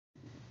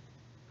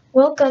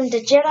Welcome to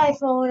Jedi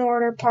Fallen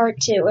Order Part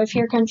 2. If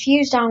you're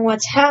confused on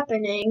what's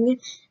happening,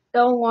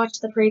 go and watch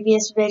the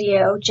previous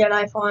video,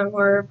 Jedi Fallen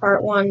Order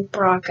Part 1,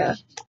 Baraka.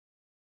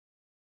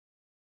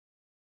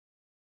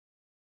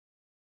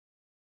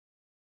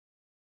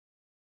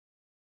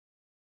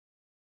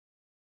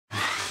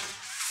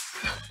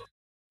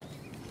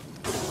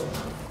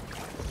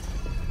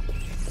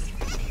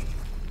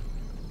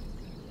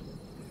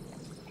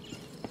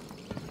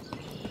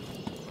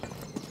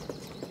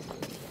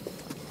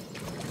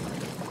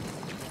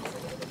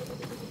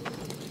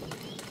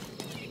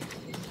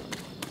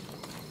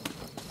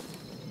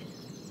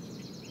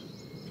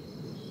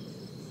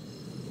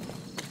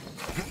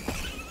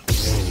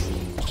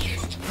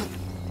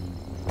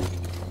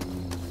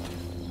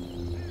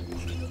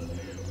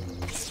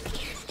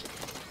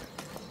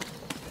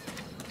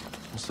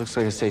 This looks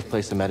like a safe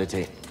place to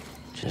meditate.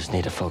 Just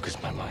need to focus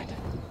my mind.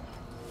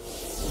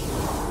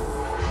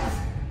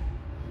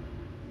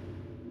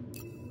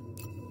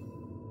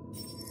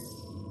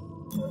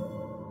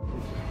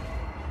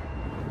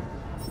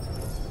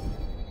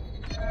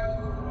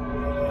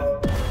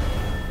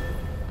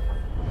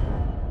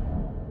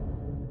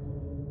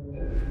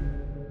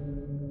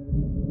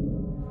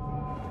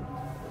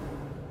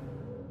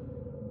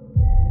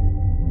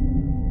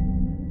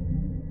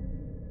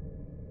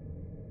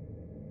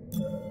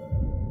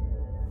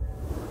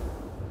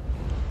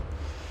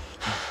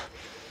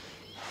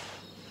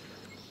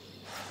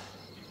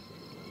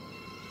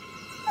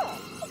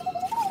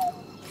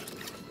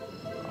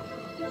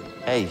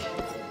 Hey,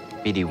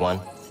 BD-1.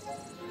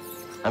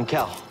 I'm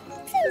Cal.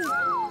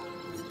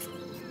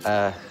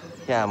 Yeah,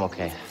 I'm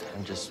okay.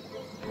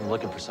 I'm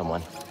looking for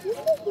someone.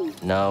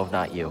 No,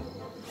 not you.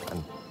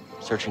 I'm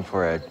searching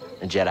for a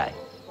Jedi,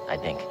 I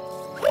think.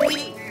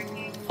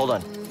 Hold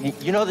on.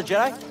 You know the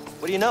Jedi?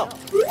 What do you know?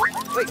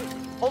 Wait,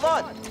 hold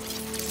on!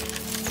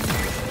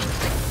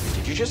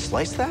 Did you just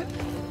slice that?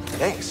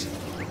 Thanks.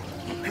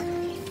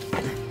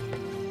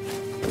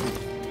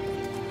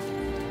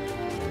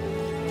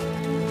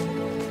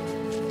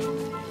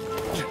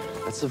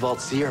 That's the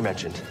vault Seer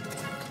mentioned.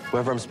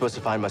 Whoever I'm supposed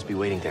to find must be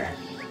waiting there.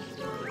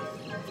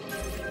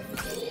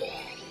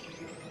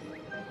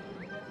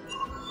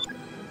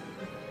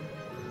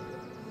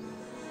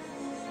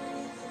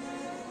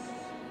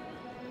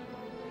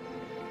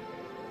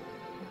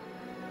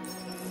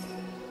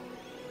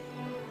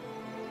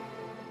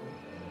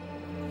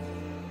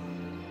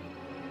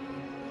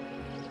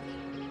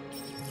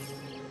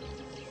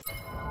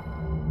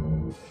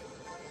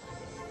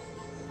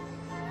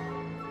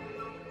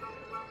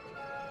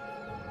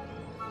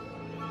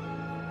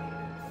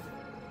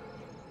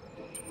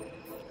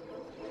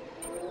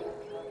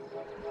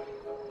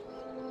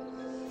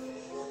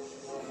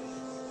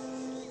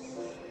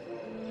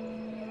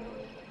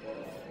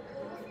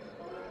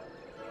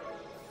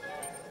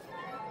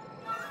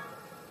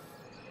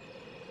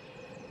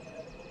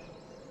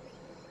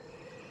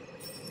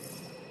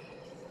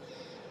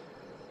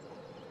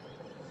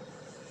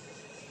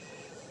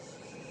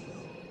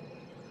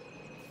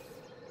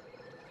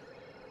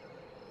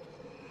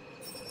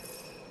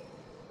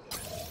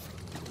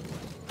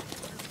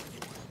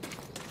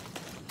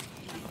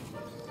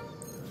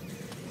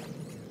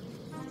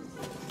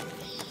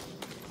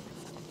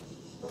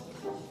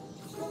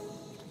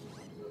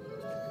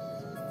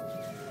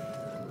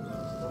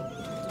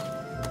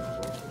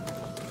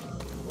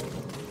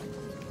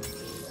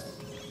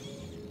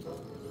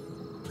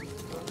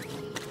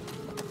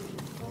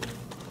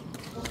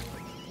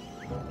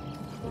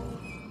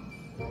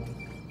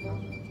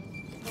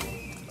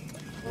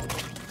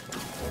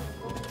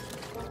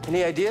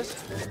 Any ideas?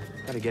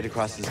 Gotta get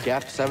across this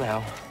gap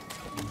somehow.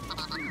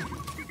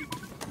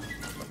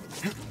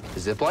 The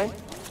zip line?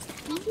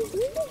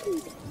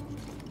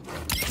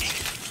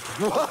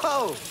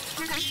 Whoa!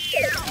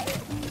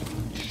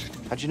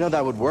 How'd you know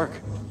that would work?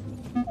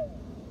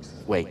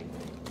 Wait,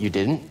 you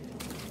didn't?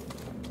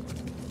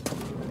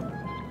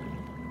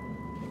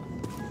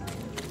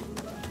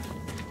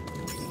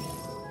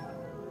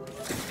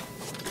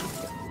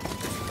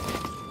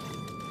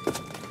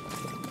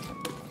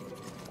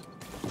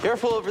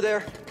 Careful over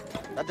there.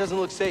 That doesn't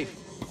look safe.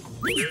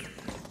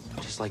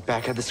 Just like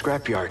back at the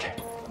scrapyard.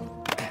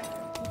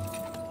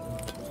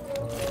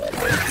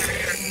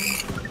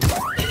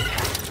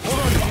 Hold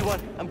on,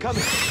 BD-1. I'm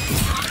coming.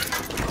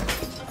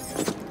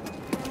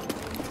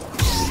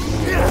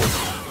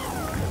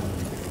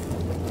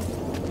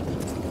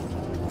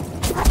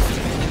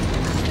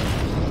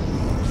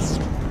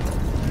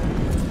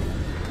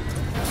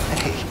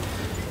 Hey,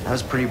 that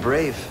was pretty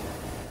brave.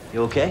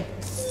 You okay?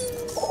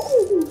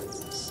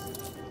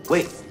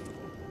 Wait,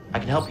 I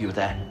can help you with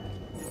that.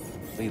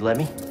 Will you let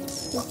me?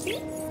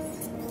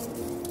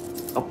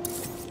 Oh,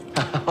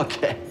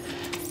 okay.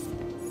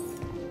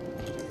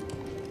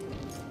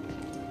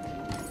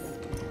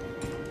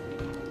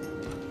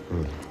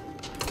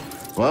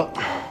 Well,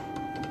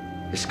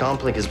 this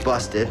comlink is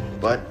busted,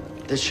 but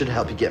this should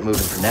help you get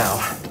moving for now.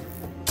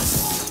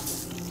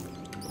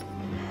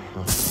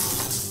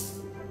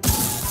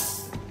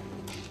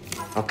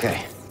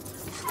 Okay,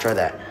 try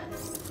that.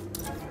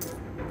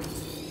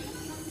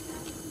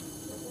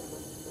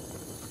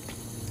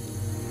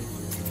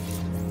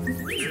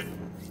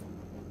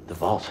 The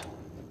vault.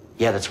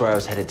 Yeah, that's where I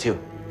was headed to.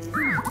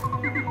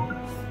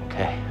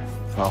 Okay,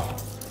 well,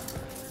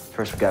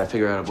 first we gotta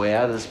figure out a way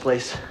out of this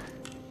place.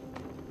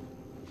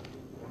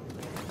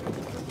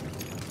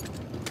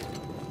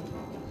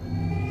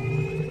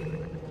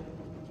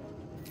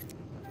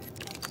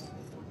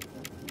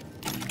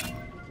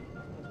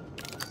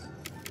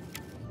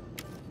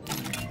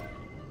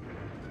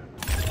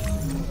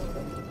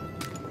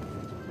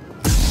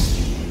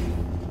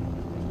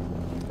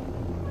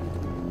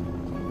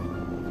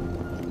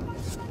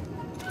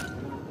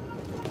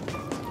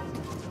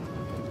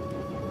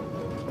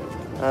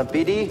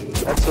 BD,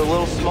 that's a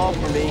little small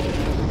for me.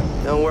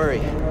 Don't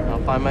worry,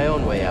 I'll find my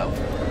own way out.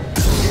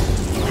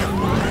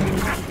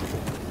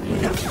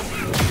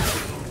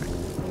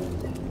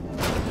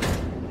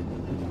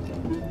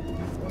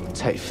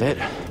 Tight fit,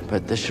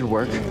 but this should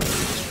work.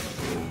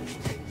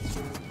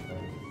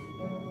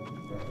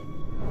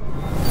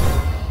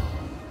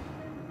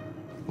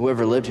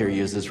 Whoever lived here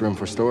used this room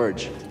for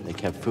storage. They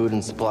kept food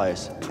and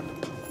supplies.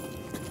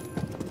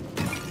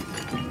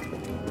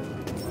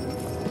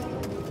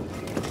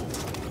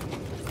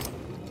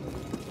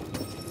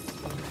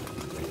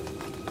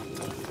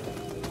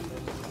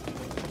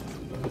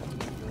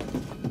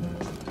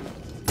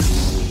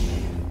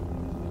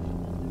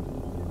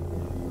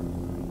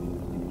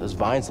 Those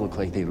vines look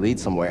like they lead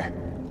somewhere.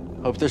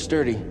 Hope they're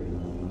sturdy.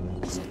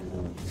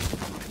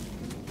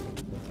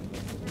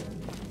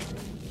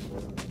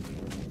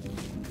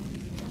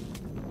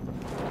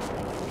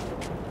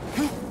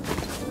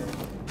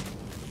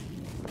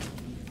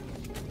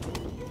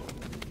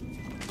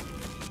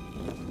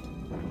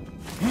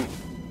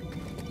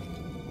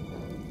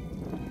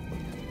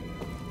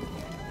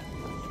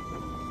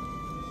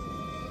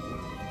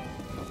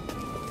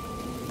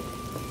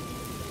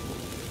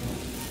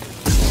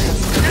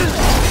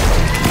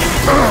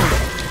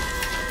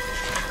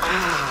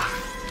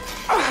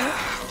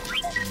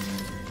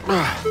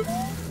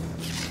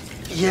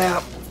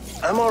 Yeah,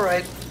 I'm all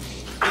right.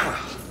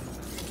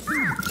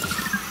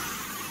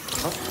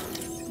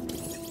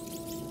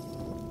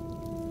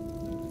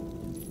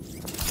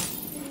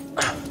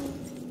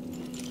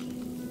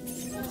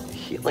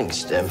 Healing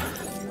stem.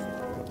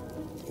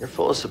 You're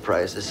full of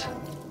surprises.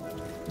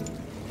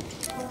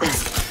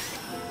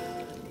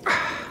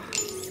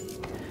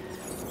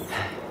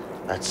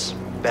 That's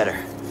better.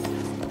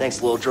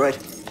 Thanks, little droid.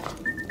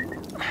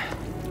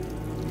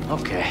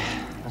 Okay,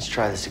 let's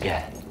try this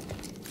again.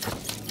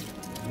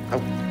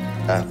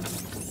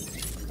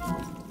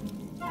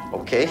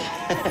 Okay.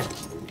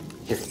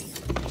 Here,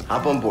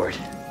 hop on board.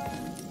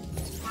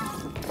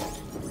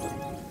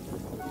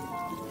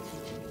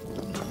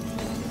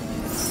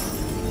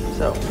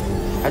 So,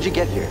 how'd you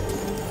get here?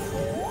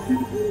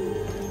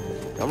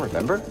 Don't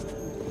remember?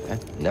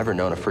 I've never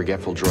known a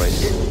forgetful droid.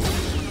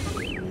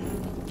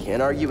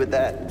 Can't argue with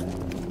that.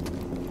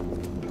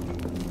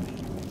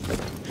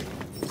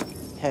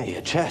 Hey,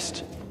 a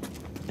chest.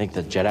 Think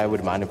the Jedi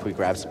would mind if we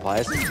grab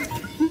supplies?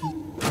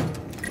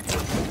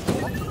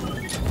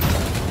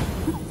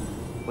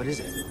 What is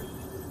it?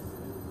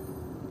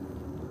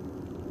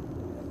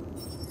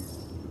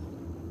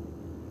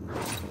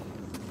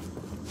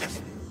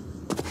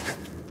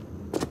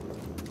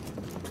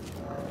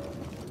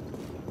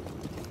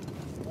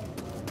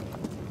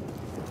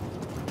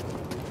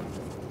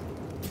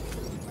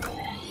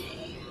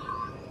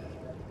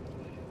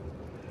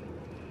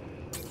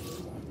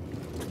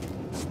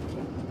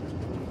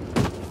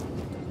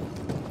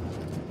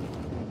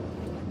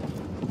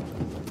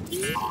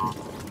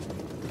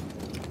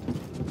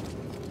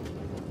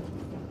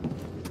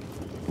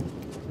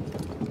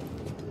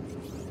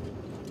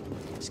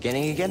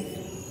 Scanning again?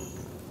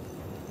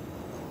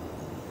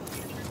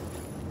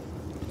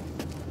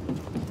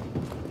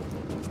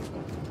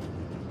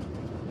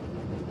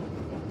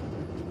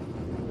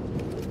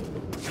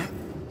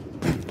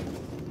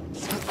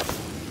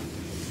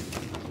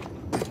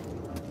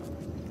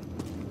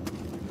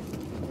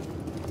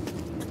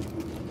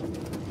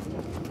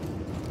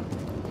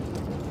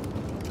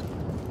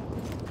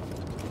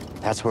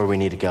 That's where we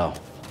need to go.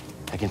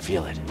 I can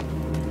feel it.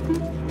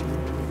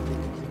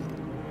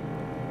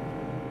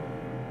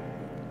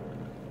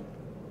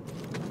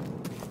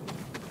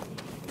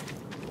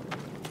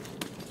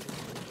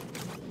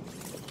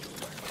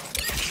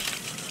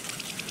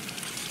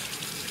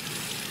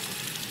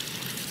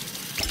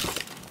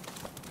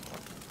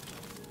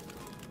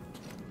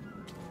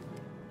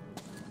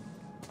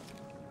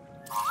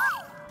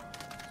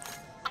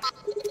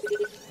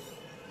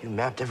 You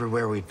mapped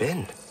everywhere we've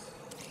been.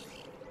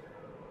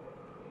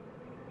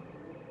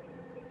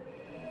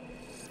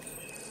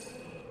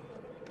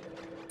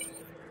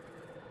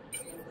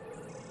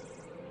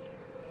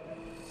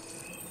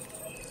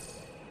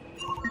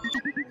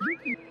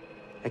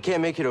 I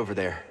can't make it over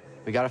there.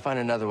 We gotta find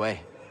another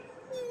way.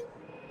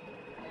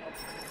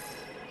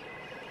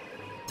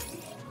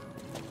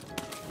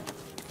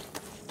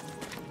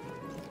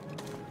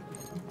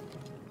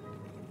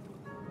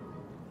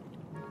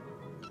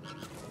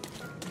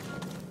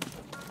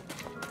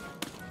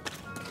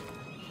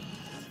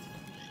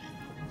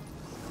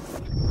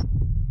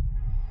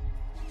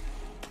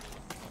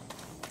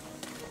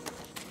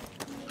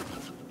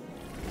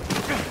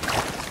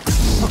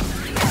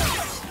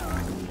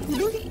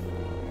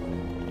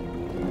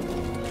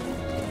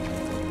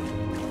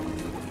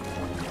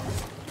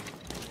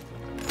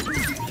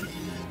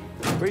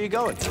 are you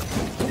going?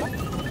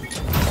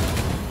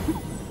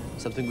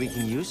 Something we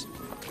can use?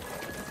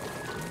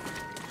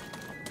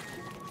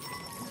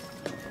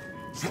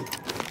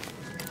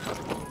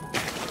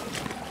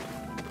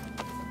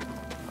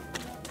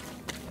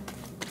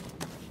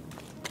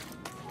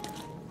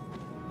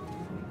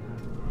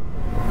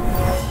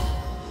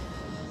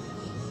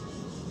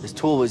 This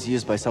tool was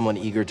used by someone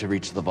eager to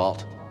reach the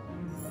vault.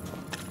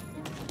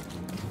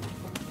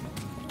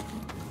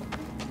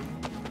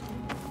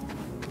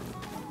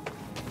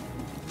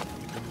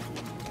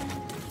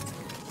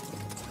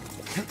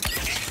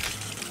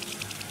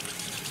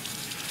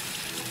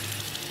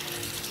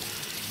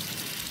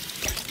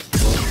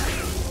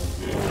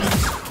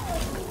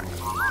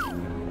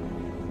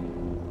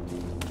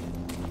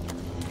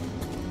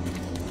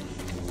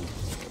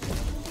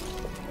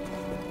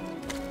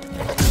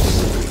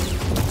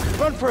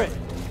 Run for it!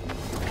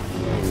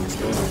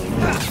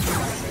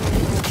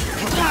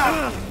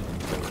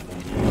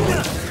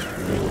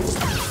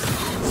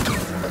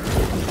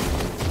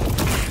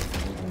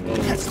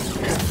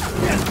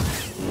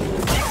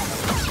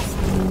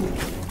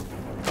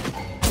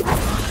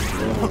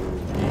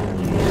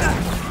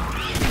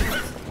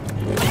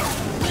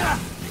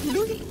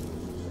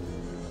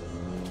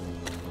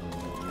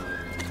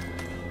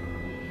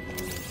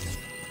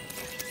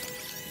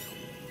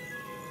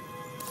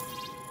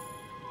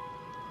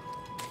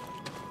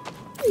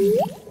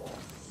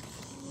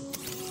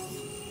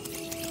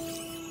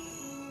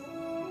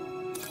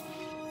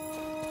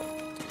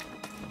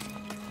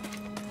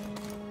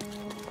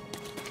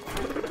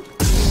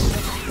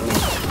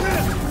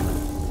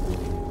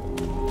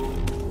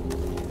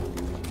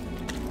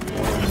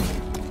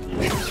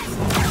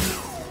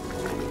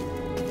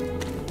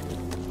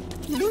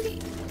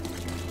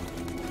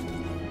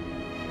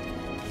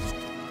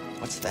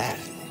 What's that?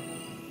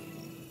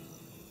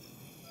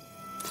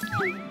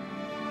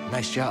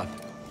 Nice job.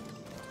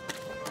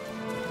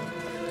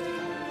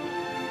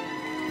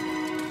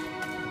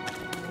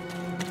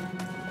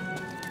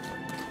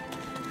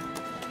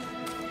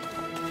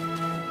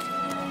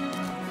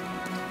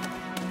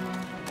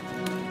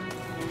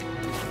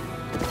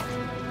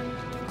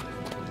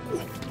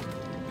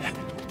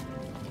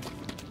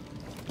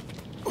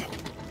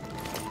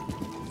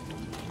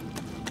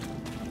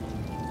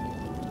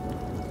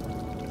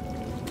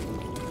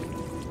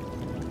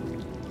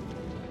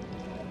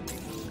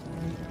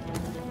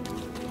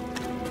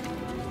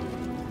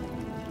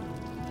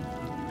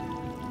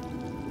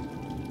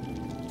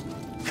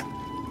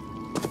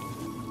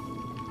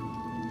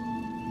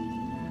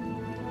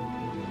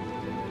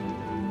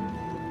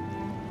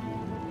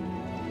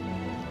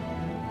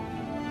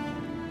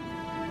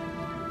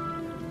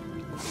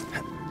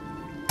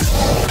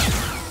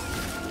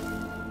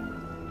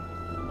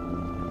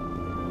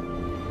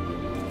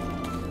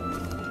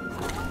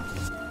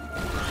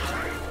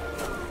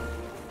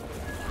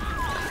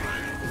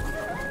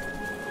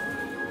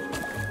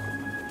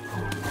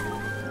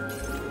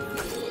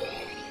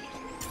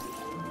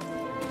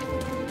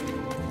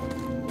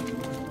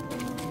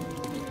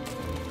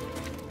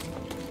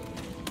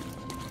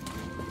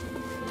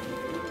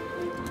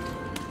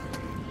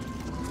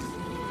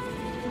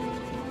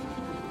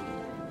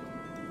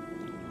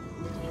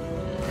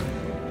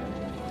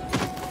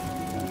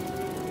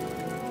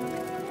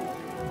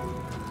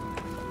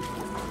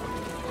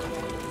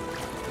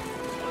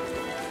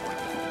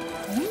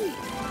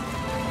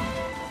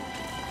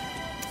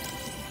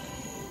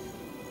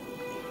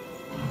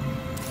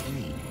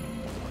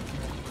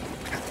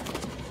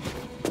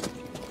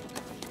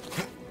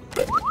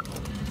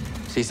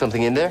 See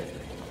something in there?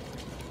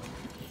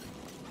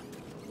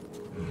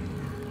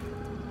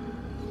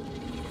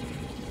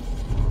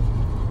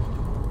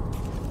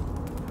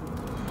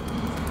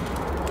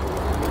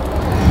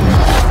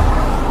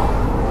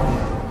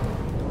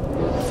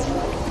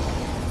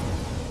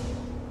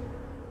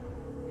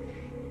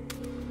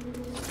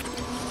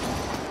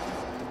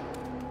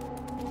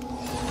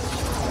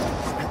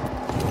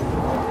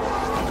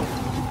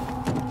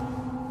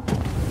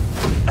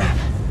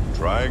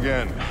 Try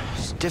again.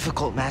 It's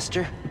difficult,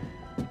 Master.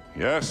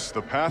 Yes,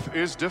 the path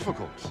is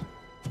difficult.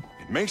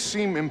 It may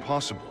seem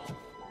impossible,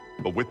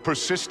 but with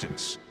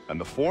persistence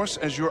and the Force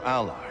as your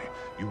ally,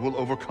 you will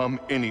overcome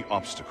any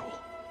obstacle.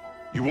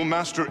 You will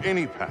master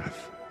any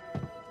path.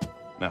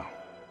 Now,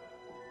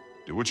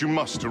 do what you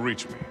must to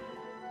reach me.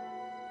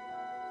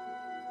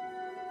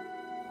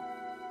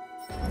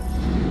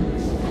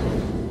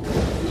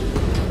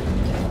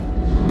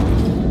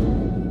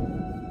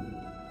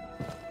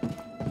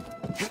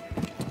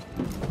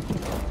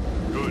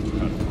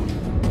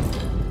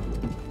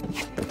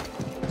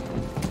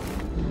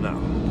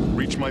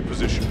 My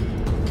position.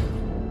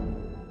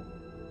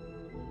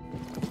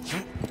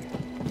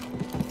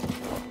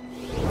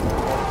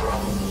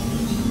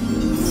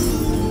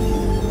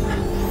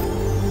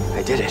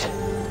 I did it.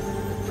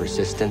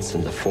 Persistence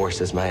and the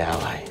Force as my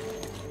ally.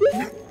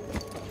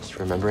 Just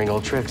remembering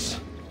old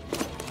tricks.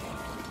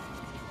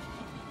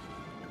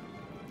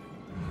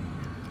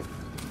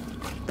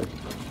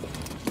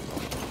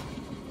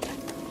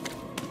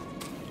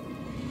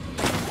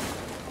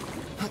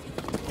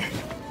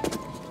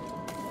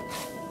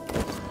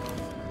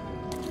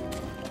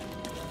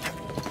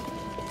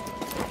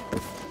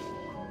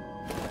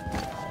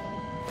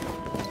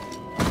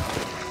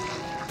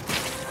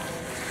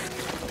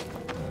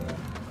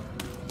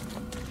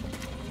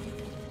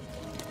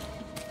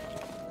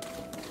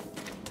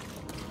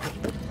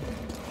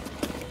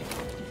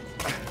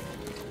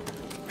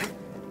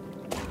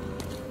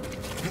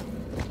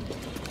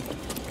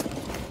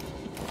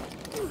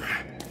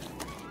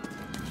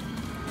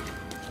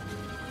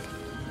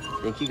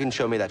 Think you can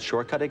show me that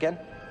shortcut again?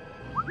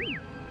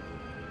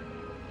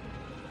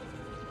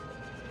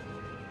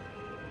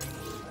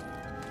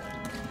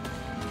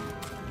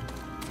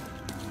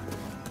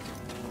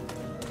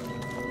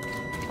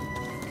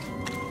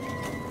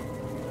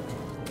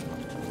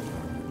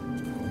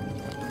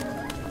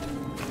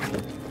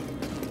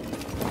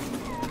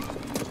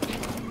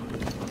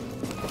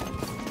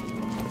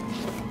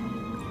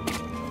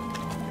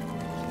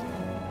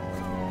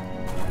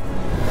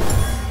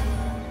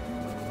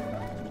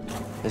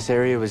 This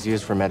area was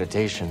used for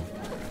meditation.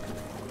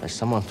 There's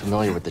someone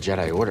familiar with the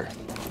Jedi Order.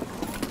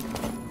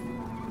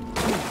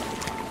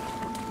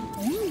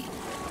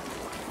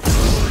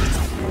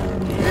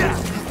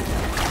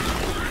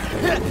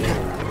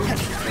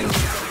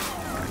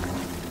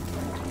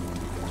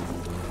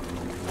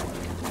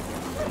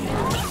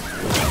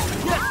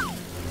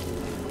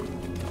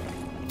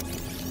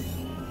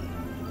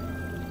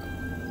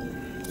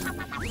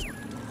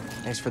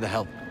 Thanks for the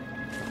help.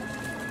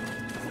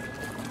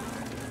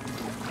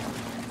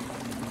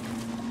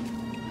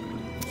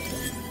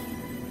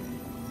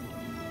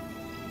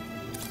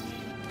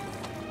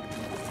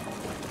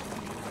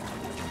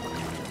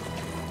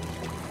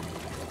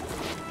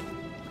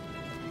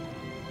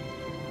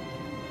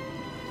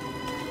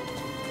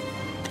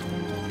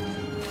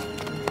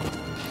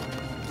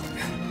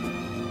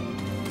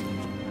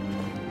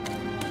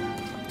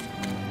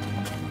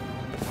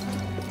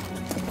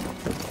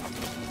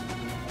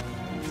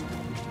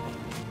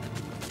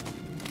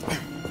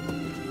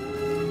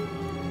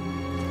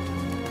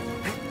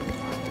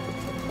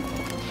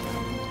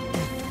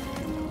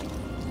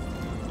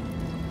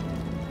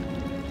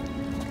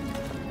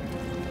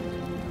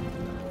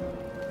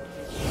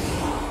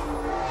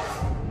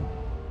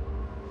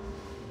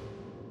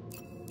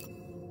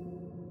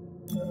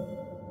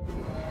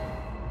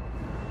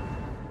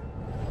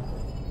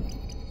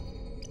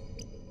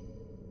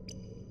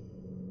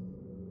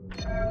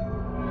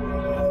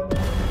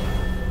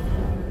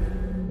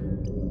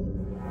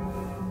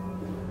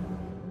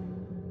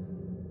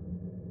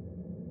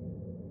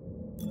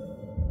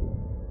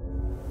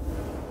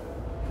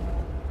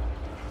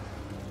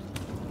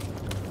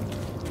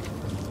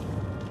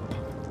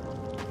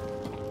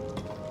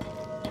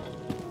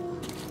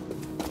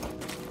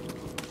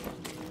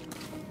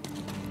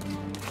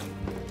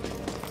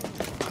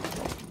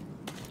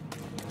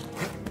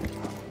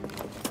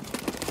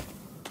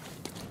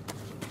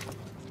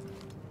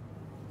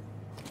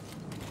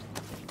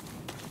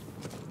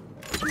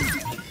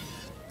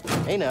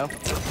 Hey now. Did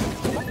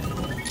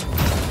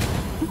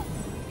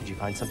you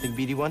find something,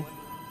 BD-1?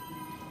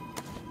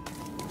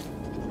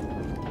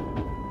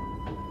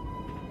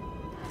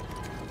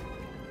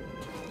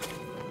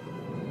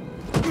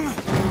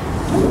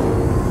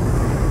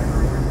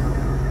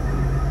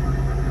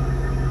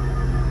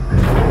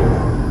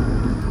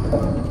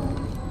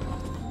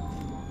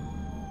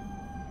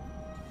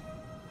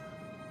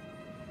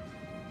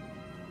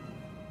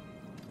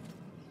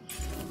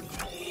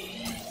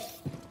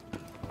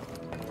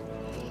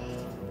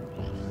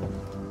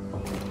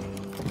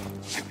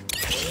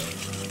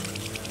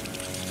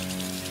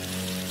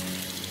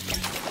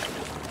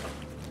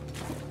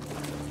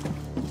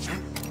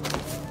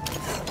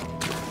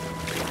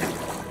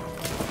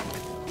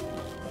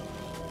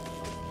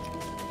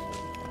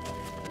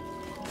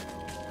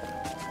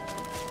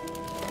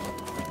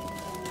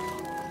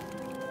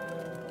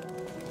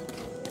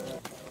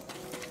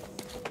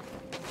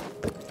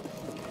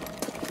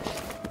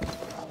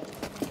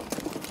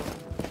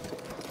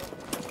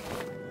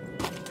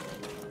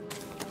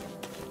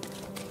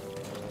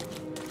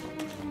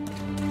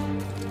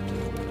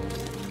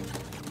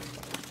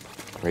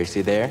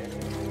 Racy there?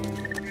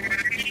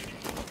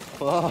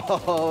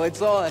 Whoa,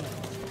 it's on.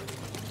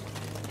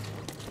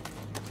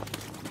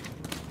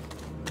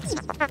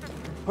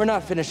 We're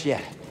not finished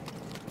yet.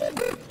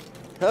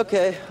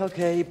 Okay,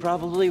 you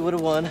probably would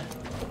have won.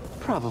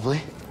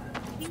 Probably.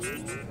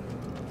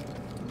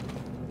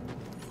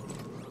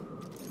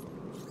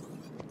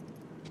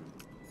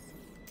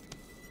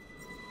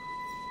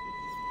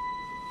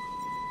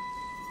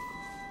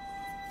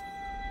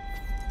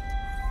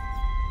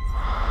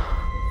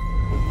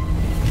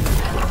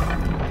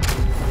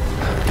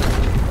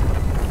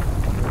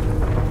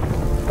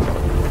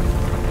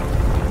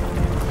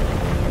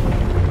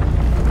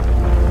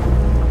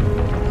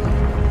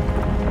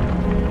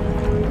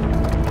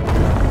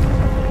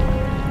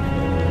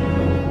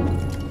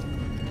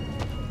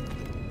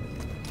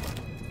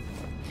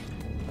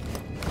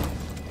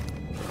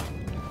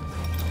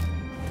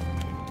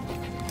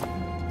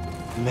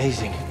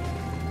 Amazing.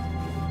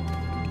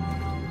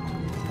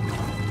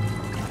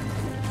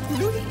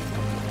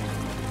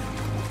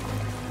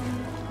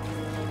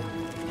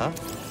 Huh?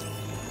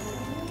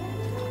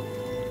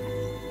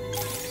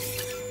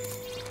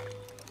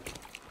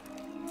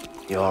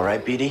 You all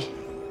right, BD?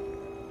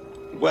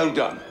 Well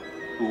done,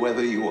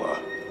 whoever you are.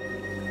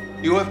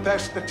 You have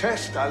passed the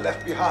test I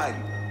left behind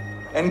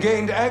and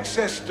gained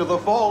access to the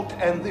vault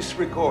and this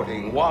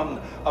recording, one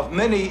of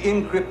many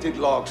encrypted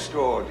logs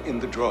stored in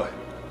the droid.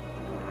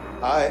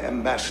 I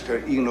am Master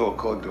Eno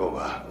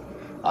Cordova,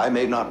 I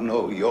may not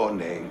know your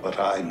name, but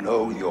I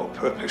know your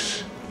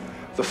purpose.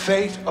 The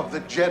fate of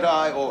the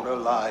Jedi Order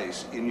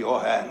lies in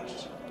your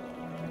hands.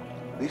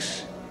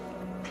 This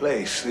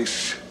place,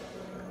 this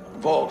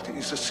vault,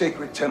 is a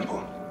sacred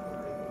temple,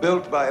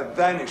 built by a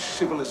vanished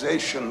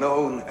civilization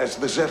known as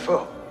the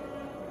Zephyr.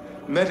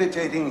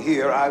 Meditating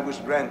here, I was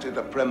granted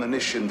a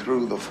premonition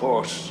through the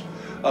Force,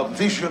 a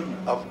vision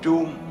of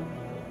doom.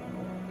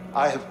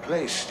 I have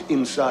placed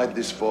inside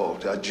this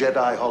vault a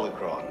Jedi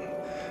holocron,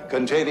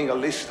 containing a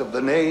list of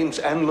the names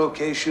and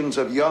locations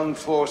of young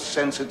Force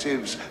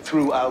sensitives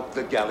throughout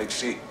the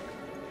galaxy.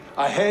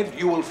 Ahead,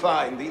 you will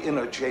find the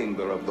inner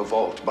chamber of the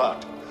vault,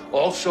 but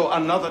also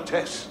another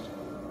test.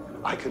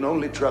 I can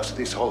only trust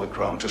this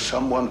holocron to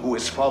someone who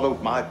has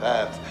followed my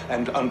path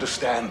and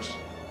understands.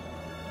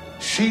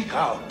 Seek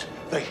out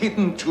the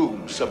hidden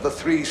tombs of the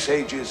three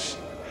sages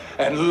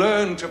and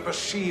learn to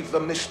perceive the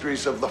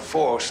mysteries of the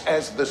Force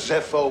as the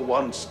Zephyr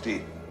once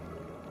did.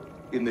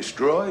 In this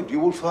droid, you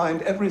will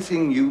find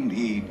everything you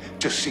need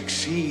to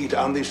succeed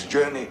on this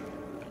journey.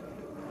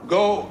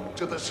 Go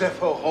to the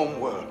Zephyr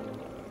homeworld.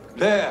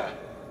 There,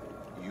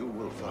 you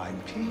will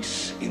find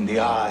peace in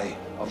the eye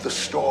of the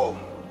storm.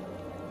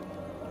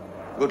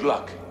 Good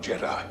luck,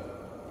 Jedi.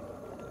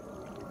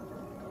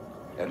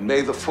 And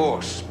may the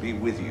Force be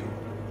with you.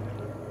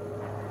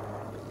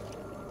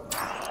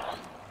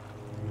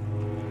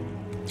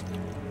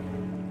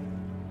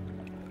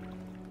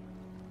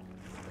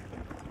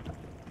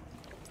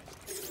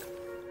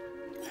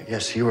 I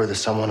guess you were the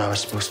someone I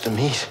was supposed to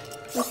meet.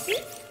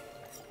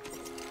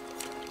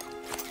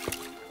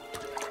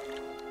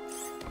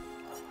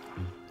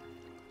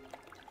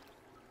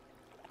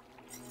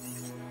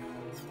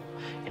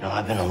 You know,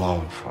 I've been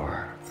alone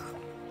for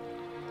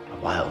a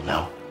while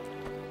now.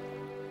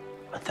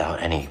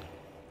 Without any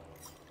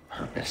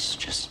purpose,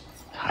 just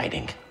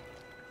hiding.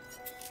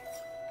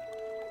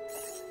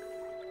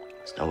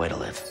 There's no way to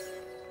live.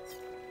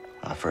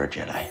 Not for a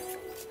Jedi.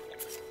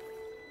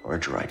 Or a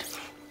droid.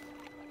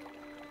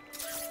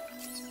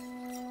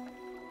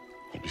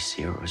 Maybe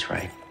Seer was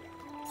right.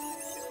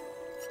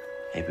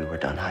 Maybe we're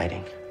done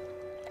hiding.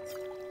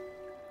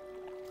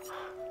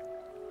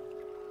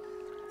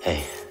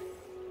 Hey,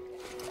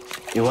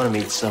 you want to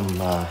meet some,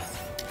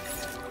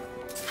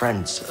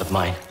 friends of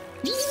mine?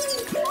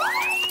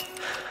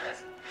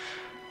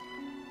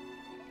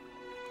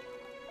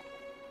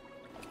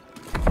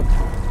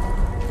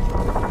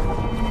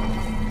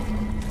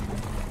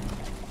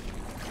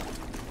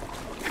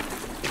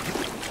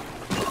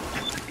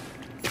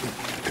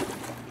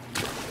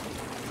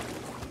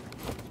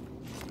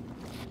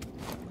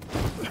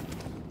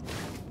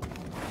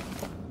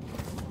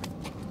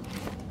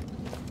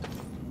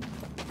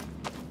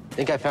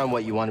 I think I found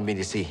what you wanted me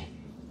to see.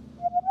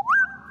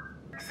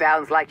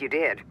 Sounds like you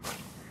did.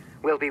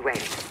 We'll be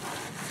waiting.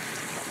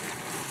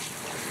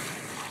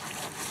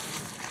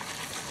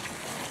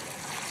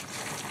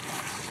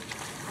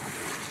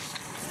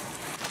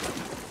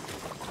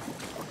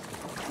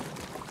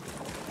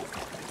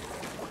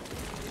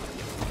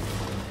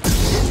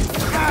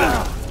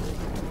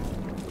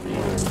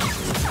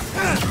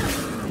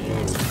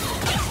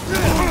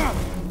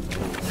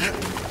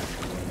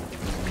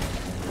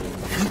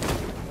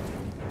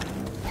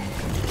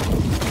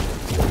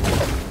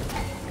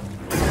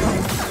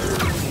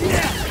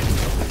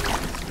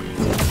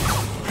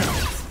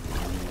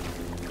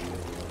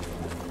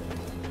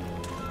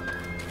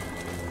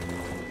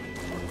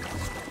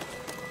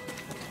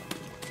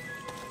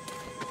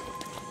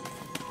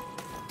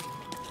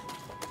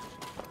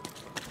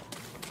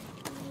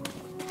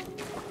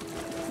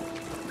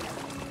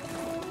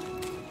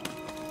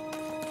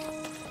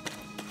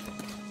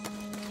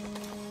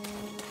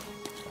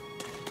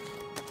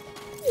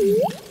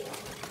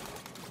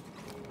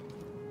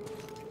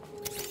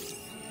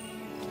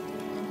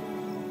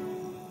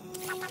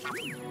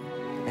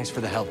 Thanks for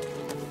the help.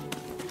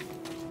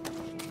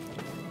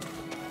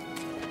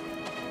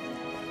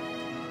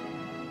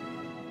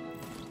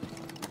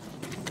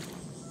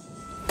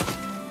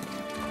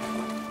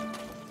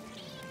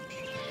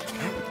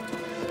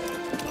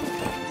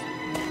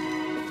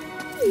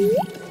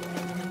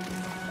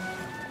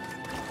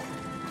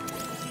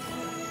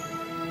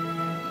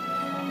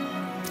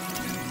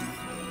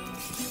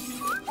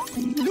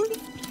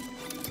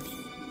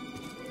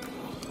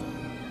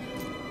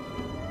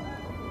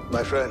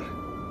 My friend,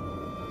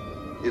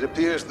 it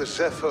appears the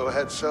Zephyr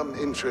had some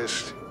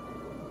interest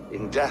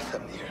in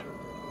Dathomir.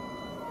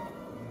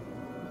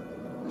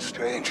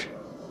 Strange.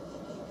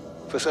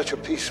 For such a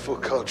peaceful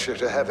culture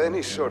to have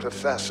any sort of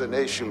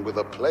fascination with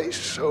a place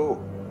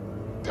so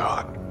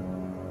dark.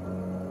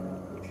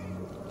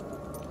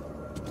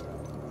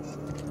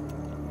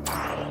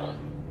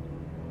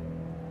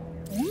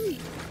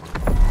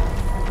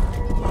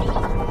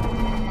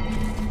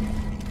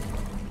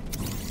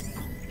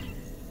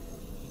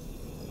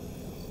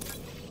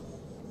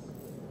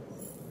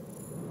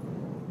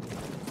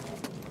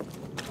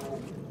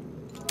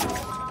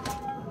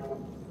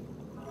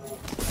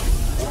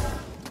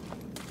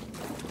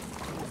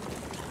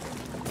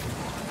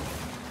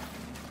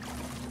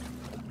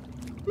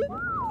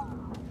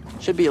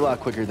 Should be a lot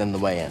quicker than the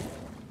way in.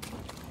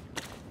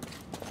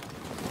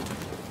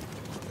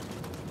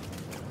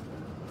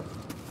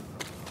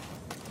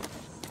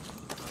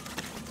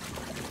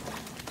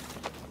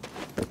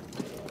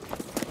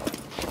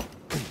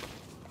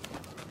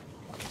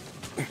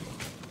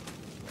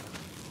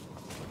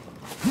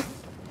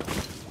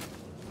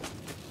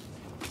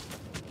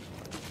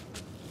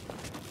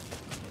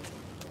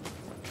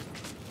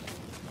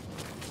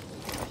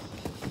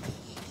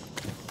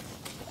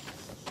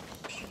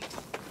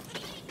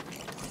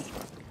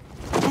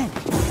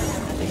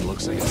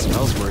 Looks like it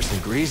smells worse than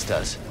grease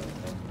does.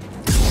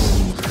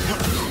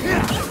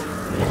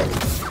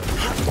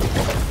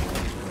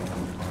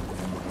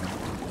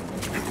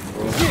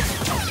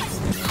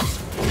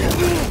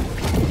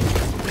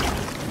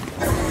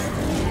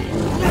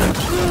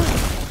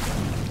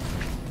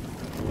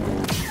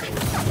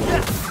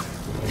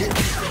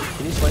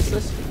 Can you slice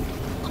this?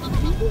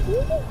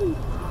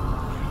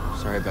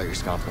 Sorry about your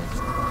scoffing.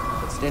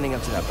 But standing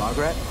up to that bog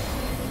rat,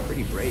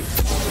 pretty brave.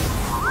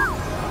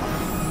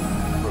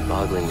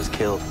 Bogling was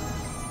killed.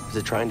 Was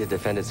it trying to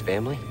defend its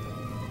family?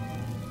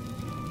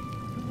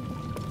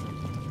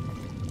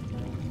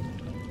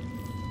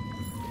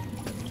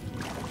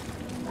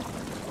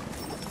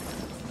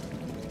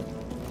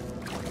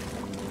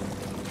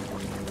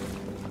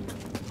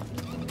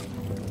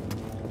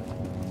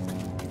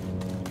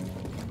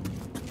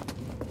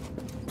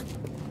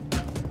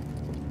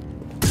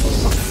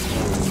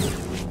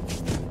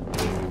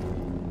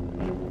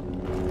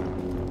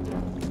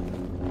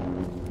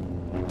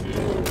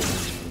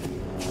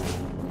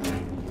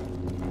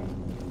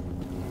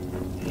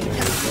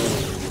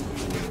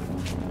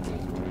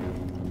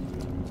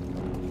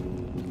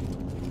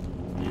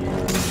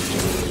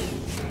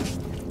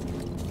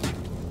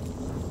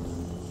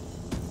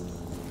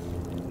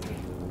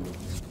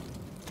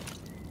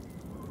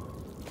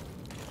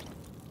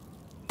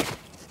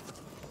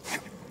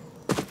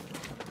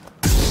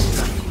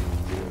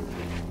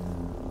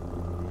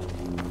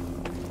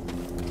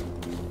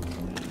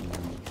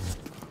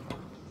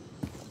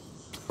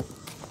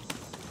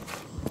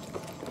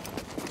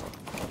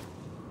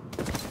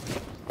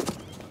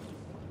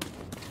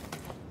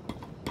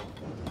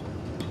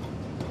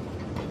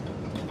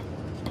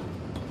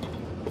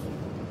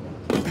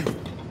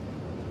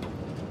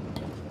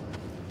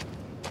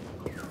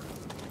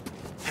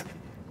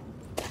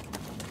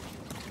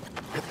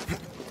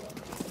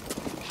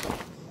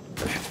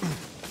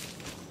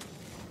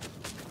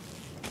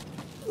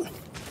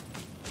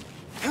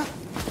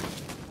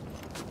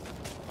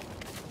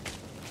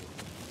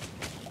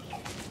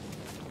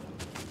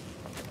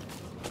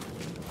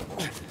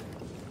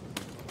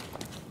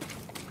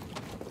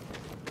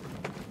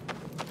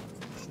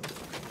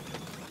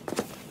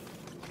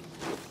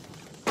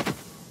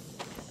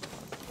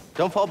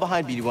 Don't fall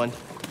behind, BD-1.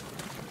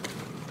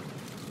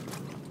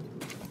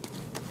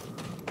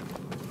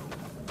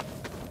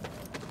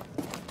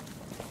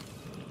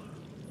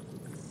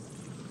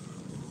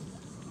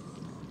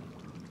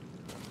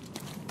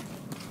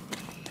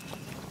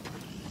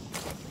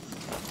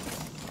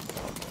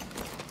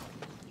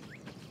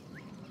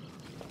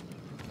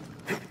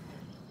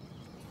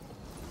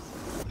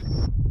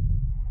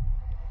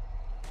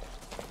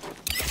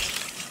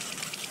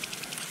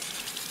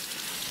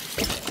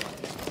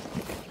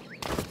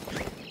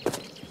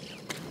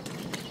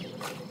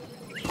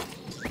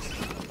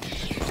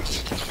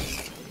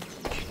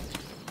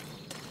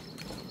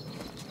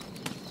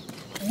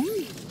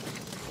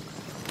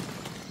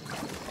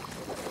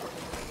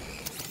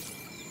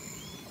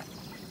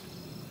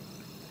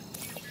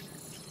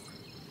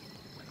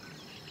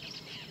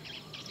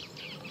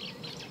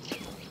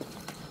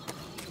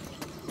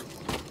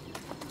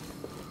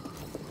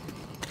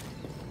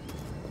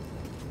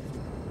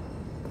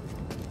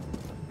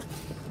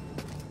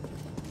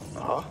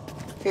 Oh,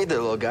 hey there,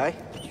 little guy.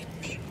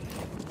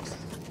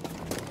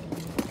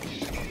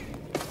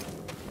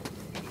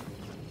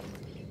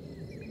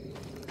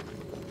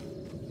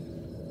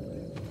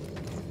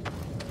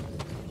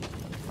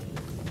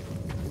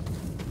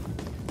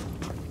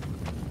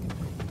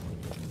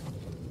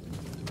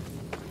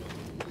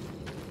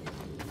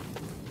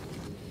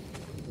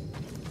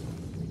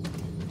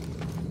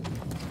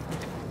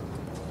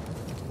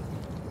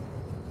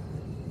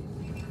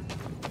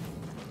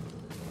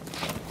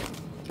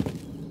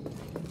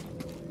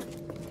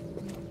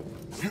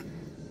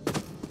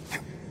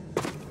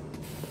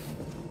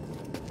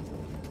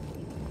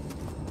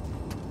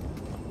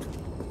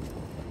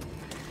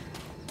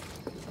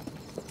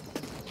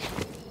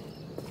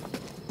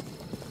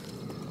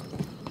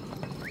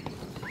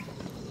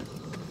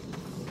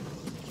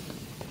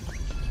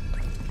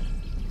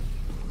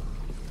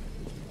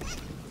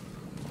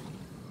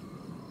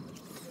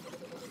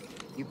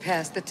 You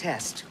passed the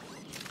test.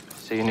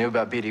 So you knew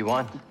about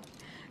BD-1?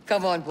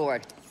 Come on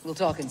board. We'll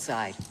talk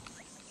inside.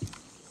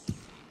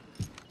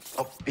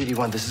 Oh,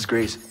 BD-1, this is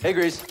Grease. Hey,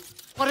 Grease.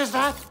 What is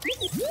that?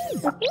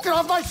 Get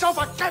off my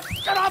sofa!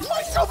 Get off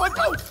my sofa!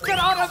 Don't! Get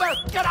out of there!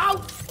 Get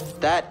out!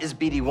 That is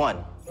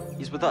BD-1.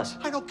 He's with us.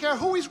 I don't care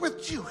who he's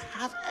with. Do you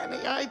have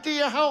any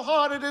idea how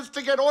hard it is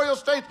to get oil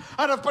stains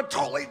out of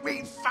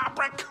petroleum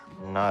fabric?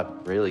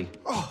 Not really.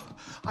 Oh,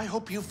 I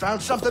hope you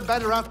found something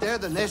better out there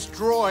than this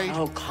droid.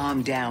 Oh,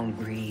 calm down,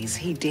 Grease.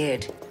 He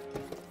did.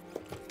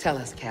 Tell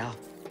us, Cal.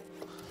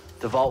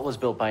 The vault was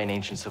built by an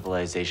ancient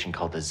civilization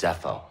called the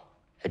Zepho.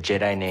 A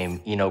Jedi named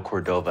Eno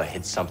Cordova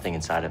hid something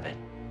inside of it.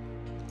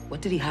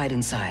 What did he hide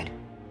inside?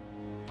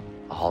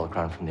 A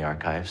holocron from the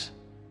archives.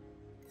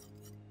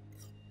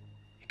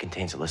 It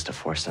contains a list of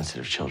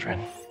Force-sensitive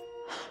children.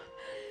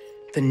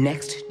 The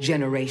next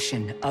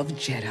generation of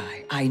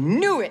Jedi. I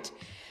knew it!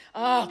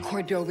 Ah,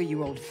 Cordova,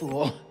 you old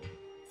fool.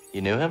 You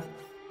knew him?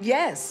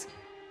 Yes,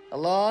 a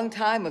long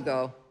time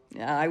ago.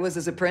 I was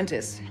his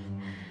apprentice.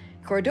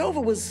 Cordova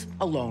was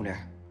a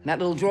loner. That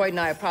little droid and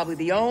I are probably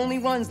the only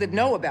ones that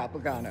know about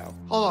Bogano.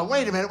 Hold on,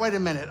 wait a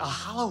minute. A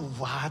hollow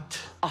what?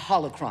 A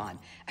holocron.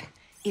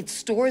 It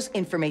stores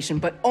information,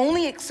 but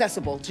only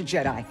accessible to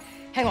Jedi.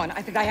 Hang on,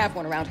 I think I have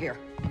one around here.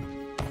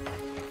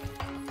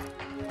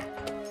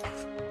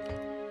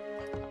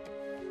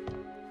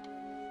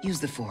 Use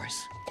the Force.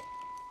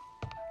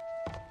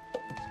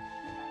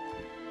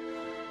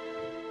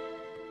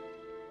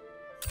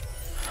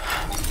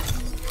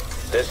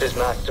 This is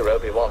Master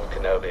Obi-Wan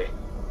Kenobi.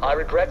 I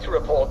regret to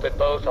report that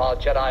both our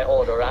Jedi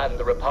Order and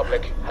the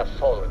Republic have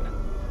fallen.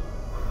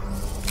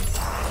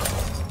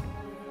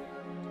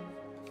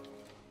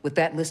 With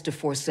that list of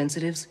Force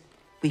sensitives,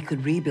 we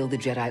could rebuild the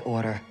Jedi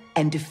Order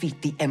and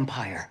defeat the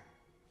Empire.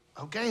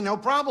 Okay, no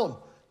problem.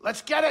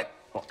 Let's get it.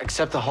 Well,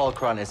 except the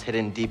holocron is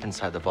hidden deep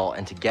inside the vault,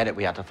 and to get it,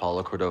 we have to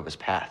follow Cordova's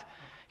path.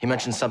 He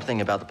mentioned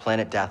something about the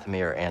planet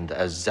Dathomir and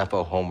a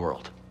Zepho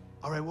homeworld.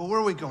 All right, well, where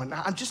are we going?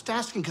 I'm just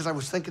asking because I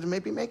was thinking of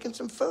maybe making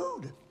some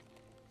food.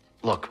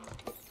 Look,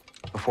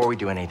 before we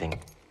do anything,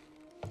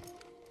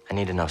 I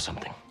need to know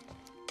something.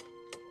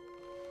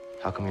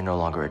 How come you're no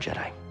longer a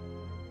Jedi?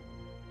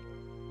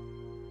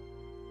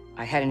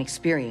 I had an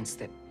experience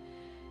that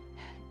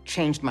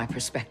changed my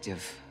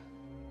perspective.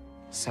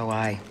 So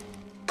I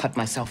cut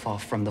myself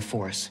off from the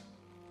Force.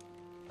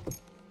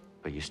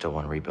 But you still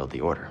want to rebuild the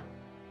Order.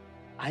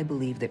 I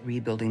believe that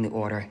rebuilding the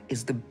Order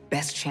is the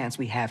best chance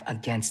we have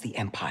against the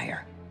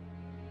Empire.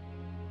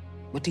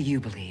 What do you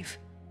believe?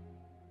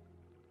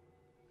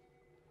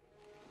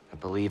 I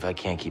believe I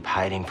can't keep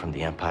hiding from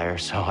the Empire,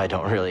 so I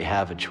don't really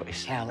have a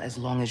choice. Cal, as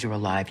long as you're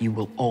alive, you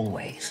will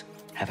always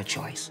have a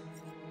choice.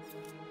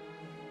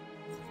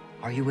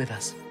 Are you with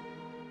us?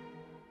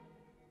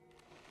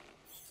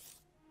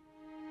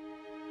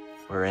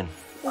 We're in.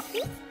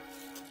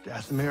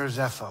 Dathomir or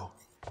Zepho,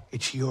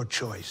 it's your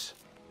choice.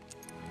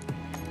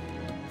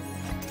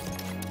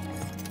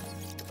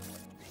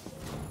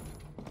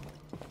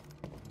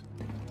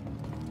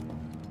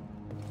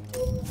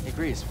 Hey,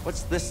 Grease,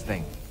 what's this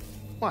thing?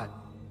 What?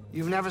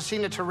 You've never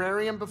seen a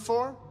terrarium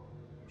before?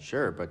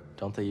 Sure, but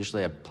don't they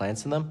usually have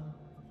plants in them?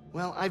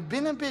 Well, I've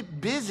been a bit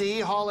busy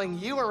hauling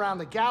you around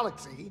the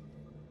galaxy.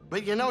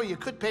 But you know, you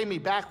could pay me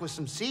back with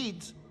some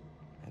seeds.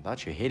 I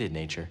thought you hated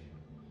nature.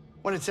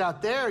 When it's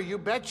out there, you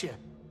betcha.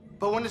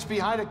 But when it's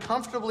behind a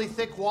comfortably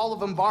thick wall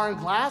of embarring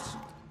glass,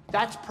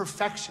 that's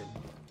perfection.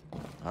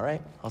 All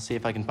right, I'll see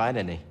if I can find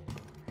any.